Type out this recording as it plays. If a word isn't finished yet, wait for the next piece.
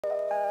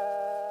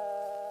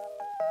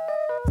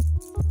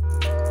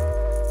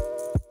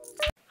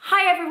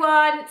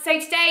everyone, so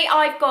today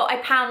I've got a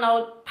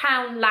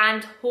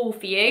Poundland haul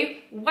for you.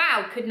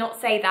 Wow, could not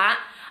say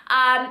that.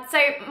 So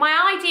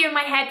my idea in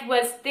my head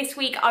was this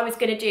week I was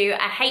going to do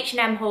a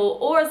H&M haul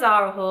or a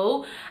Zara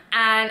haul,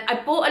 and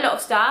I bought a lot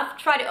of stuff,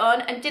 tried it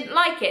on and didn't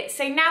like it.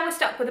 So now we're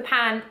stuck with a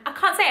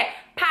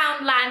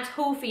Poundland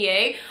haul for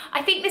you.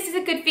 I think this is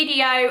a good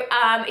video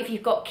if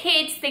you've got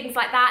kids, things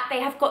like that. They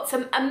have got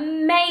some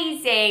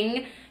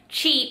amazing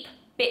cheap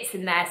bits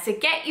in there. So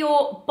get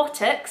your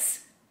buttocks.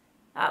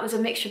 That was a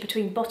mixture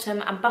between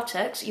bottom and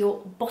buttocks,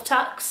 your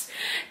buttocks,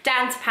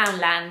 down to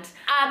Poundland.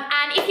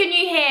 And if you're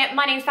new here,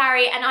 my name's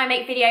Barry and I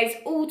make videos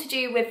all to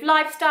do with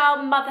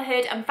lifestyle,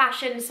 motherhood and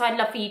fashion, so I'd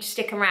love for you to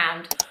stick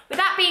around. With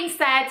that being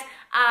said,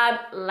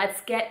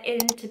 let's get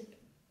into,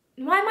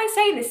 why am I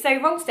saying this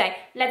so wrong today?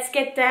 Let's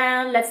get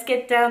down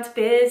to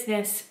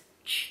business.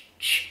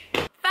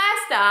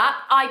 First up,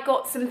 I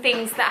got some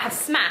things that have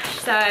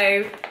smashed,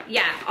 so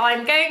yeah,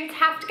 I'm going to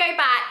have to go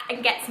back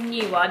and get some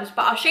new ones,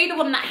 but I'll show you the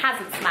one that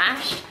hasn't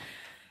smashed.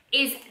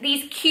 Is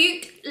these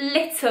cute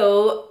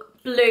little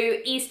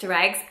blue Easter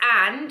eggs,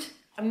 and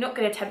I'm not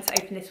going to attempt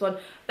to open this one,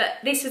 but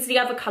this was the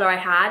other colour I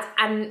had,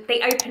 and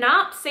they open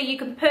up so you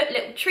can put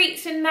little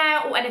treats in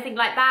there or anything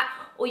like that,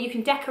 or you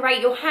can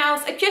decorate your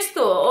house. I just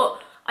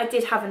thought, I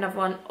did have another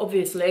one,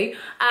 obviously.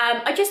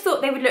 I just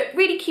thought they would look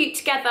really cute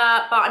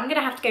together, but I'm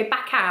gonna have to go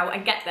back out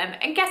and get them.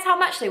 And guess how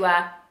much they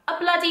were? A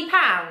bloody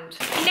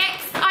 £1.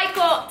 Next, I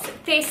got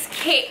this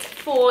kit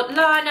for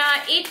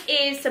Lana. It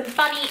is some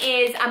bunny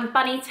ears and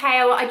bunny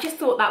tail. I just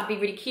thought that would be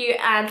really cute,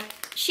 and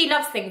she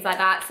loves things like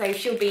that, so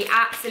she'll be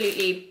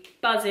absolutely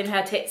buzzing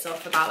her tits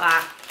off about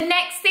that. The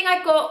next thing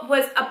I got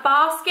was a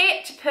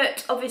basket to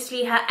put,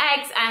 obviously, her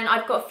eggs, and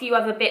I've got a few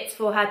other bits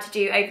for her to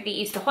do over the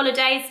Easter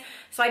holidays.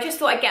 So I just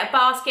thought I'd get a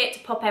basket to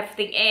pop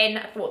everything in.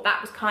 I thought that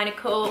was kind of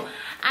cool.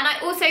 And I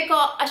also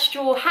got a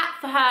straw hat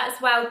for her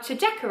as well to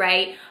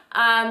decorate.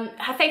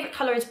 Her favourite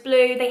colour is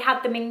blue. They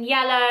had them in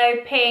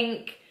yellow,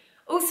 pink,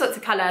 all sorts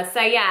of colours. So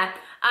yeah,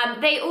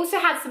 they also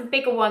had some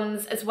bigger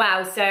ones as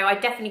well. So I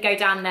definitely go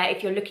down there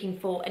if you're looking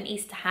for an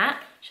Easter hat.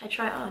 Should I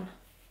try it on?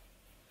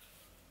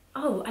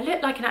 Oh, I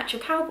look like an actual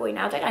cowboy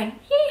now, don't I?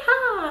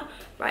 Yee-haw!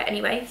 Right,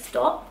 anyway,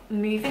 stop.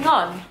 Moving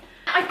on.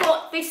 I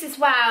got this as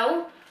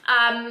well.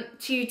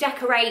 To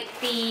decorate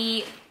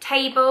the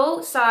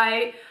table, so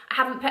I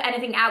haven't put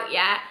anything out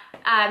yet,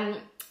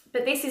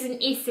 but this is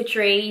an Easter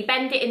tree. You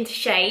bend it into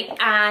shape,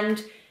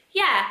 and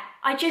yeah,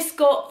 I just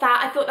got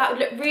that. I thought that would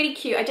look really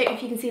cute. I don't know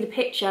if you can see the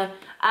picture.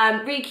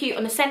 Really cute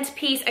on the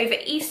centerpiece over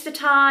Easter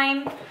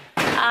time.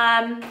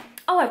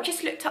 Oh, I've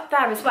just looked up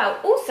there as well.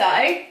 Also,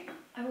 I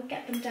will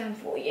get them down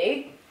for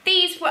you.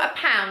 These were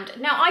 £1.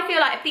 Now I feel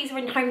like if these were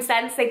in Home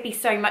Sense, they'd be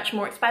so much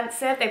more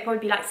expensive. They'd probably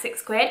be like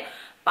 £6.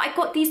 But I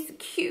got these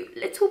cute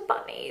little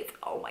bunnies.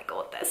 Oh my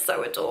God, they're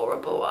so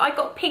adorable. I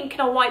got pink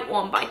and a white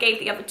one, but I gave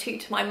the other two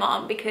to my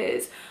mum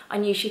because I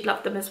knew she'd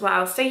love them as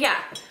well. So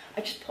yeah,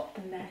 I just popped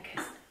them there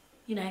because,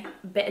 you know,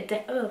 a bit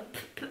of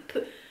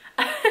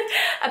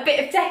a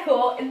bit of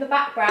decor in the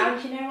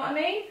background, you know what I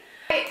mean?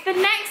 The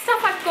next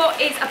stuff I've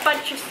got is a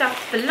bunch of stuff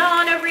for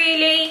Lana,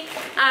 really.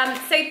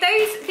 So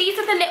these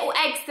are the little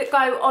eggs that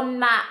go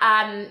on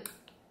that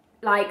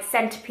like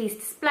centerpiece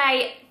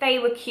display. They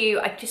were cute.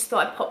 I just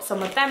thought I'd pop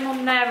some of them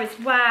on there as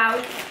well.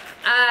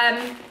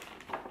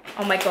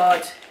 Oh my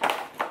God,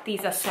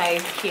 these are so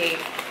cute.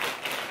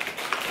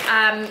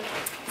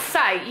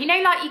 So you know,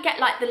 like you get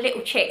like the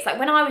little chicks, like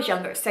when I was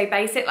younger it's so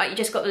basic, like you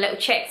just got the little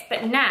chicks,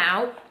 but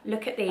now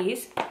look at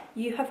these.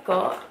 You have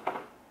got,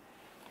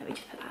 let me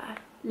just put that,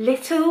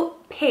 little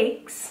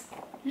pigs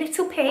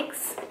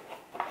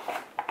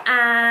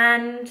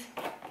and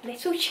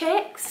little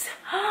chicks.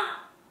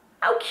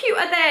 How cute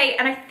are they?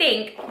 And I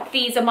think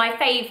these are my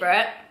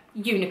favourite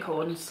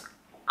unicorns.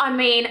 I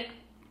mean,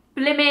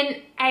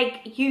 blimmin'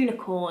 egg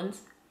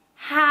unicorns.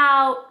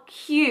 How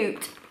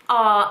cute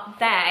are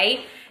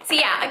they? So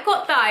yeah, I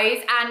got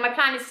those, and my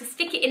plan is to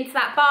stick it into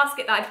that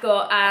basket that I've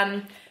got,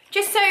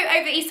 just so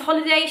over Easter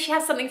holiday she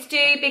has something to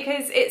do,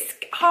 because it's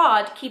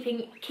hard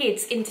keeping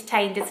kids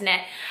entertained, isn't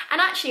it? And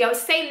actually, I was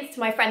saying this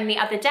to my friend the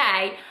other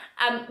day,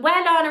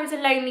 where Lana is a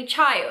lonely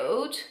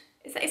child,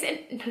 is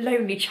it a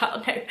lonely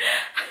child? No.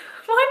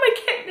 Why am I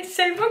getting this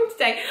so wrong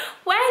today?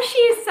 Where she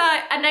is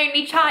an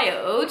only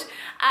child,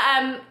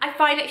 I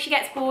find that she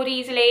gets bored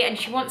easily and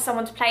she wants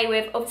someone to play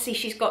with. Obviously,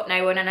 she's got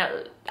no one, and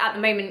at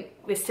the moment,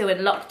 we're still in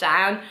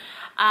lockdown.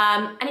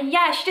 And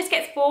yeah, she just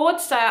gets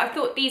bored, so I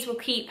thought these will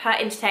keep her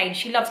entertained.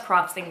 She loves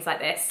crafts, things like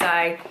this,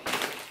 so.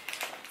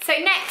 So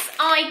next,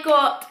 I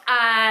got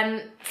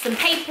some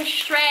paper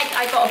shred.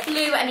 I got a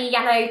blue and a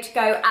yellow to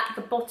go at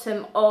the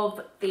bottom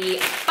of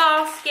the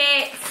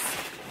baskets.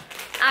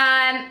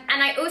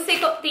 And I also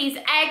got these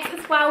eggs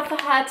as well for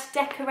her to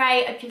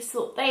decorate. I just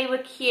thought they were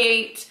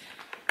cute.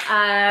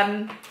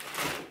 What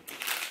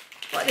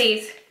are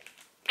these?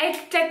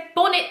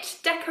 Bonnet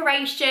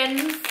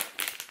decorations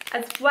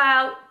as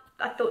well.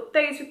 I thought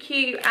those were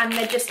cute, and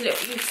they just look,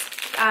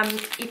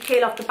 you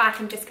peel off the back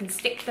and just can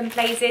stick them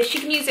places. She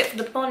can use it for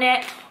the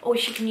bonnet, or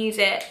she can use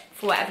it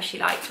for whatever she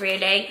likes,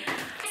 really.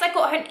 So I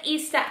got her an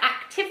Easter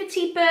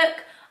activity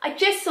book. I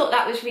just thought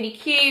that was really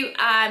cute.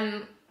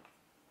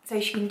 So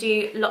she can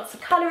do lots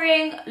of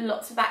colouring,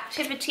 lots of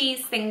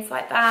activities, things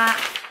like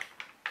that.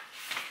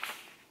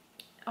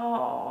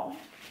 Oh,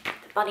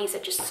 the bunnies are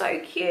just so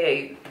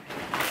cute.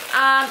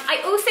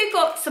 I also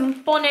got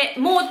some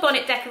more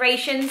bonnet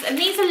decorations, and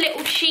these are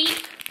little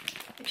sheep.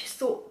 I just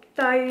thought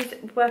those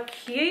were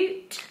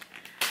cute.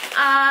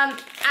 And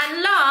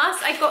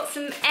last, I got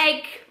some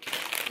egg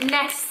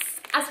nests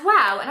as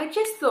well, and I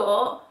just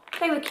thought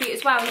they were cute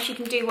as well, and she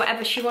can do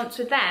whatever she wants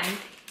with them.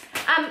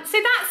 So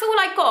that's all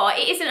I got.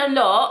 It isn't a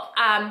lot,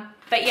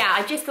 but yeah,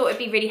 I just thought it'd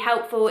be really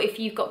helpful if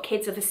you've got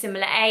kids of a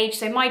similar age.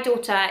 So my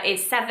daughter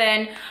is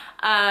 7,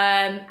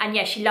 and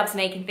yeah, she loves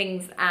making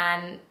things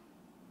and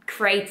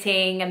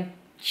creating, and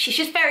she's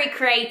just very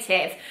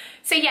creative.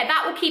 So yeah,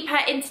 that will keep her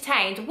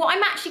entertained. What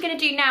I'm actually going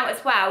to do now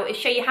as well is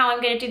show you how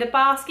I'm going to do the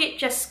basket,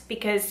 just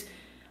because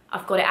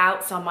I've got it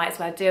out, so I might as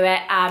well do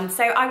it.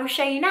 So I will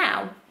show you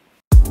now.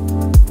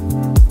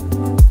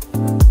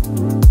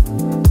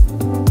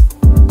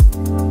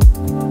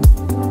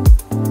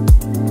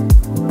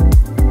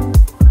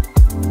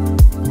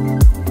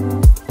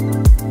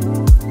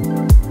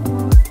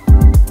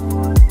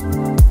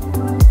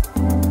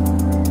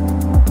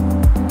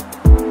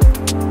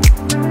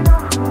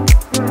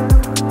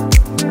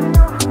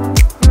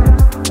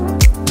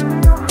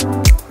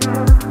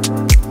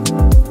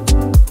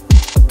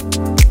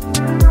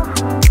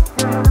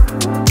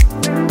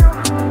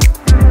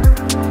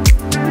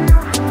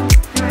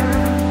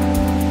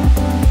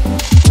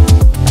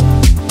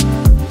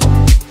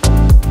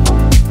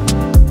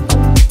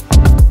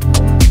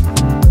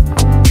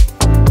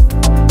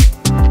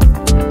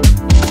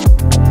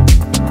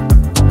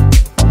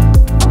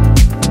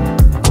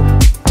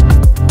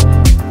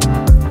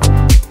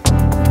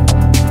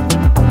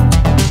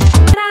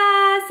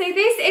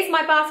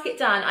 Basket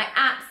done. I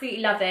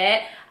absolutely love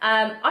it.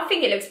 I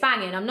think it looks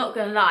banging, I'm not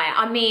gonna lie.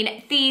 I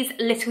mean, these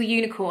little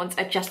unicorns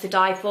are just to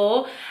die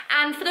for,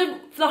 and for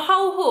the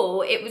whole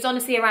haul it was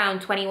honestly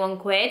around 21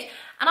 quid,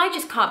 and I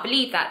just can't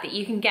believe that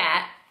you can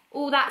get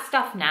all that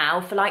stuff now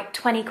for like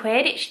 20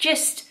 quid. It's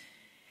just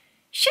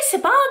a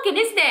bargain,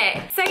 isn't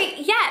it? So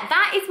yeah,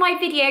 that is my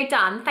video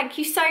done. Thank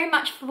you so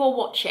much for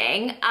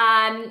watching.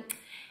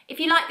 If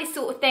you like this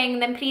sort of thing,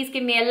 then please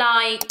give me a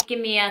like, give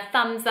me a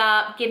thumbs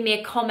up, give me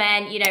a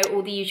comment, you know,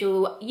 all the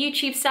usual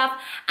YouTube stuff.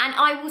 And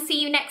I will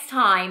see you next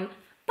time.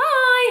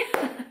 Bye!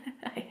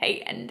 I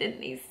hate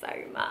ending these so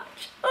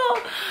much.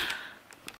 Oh.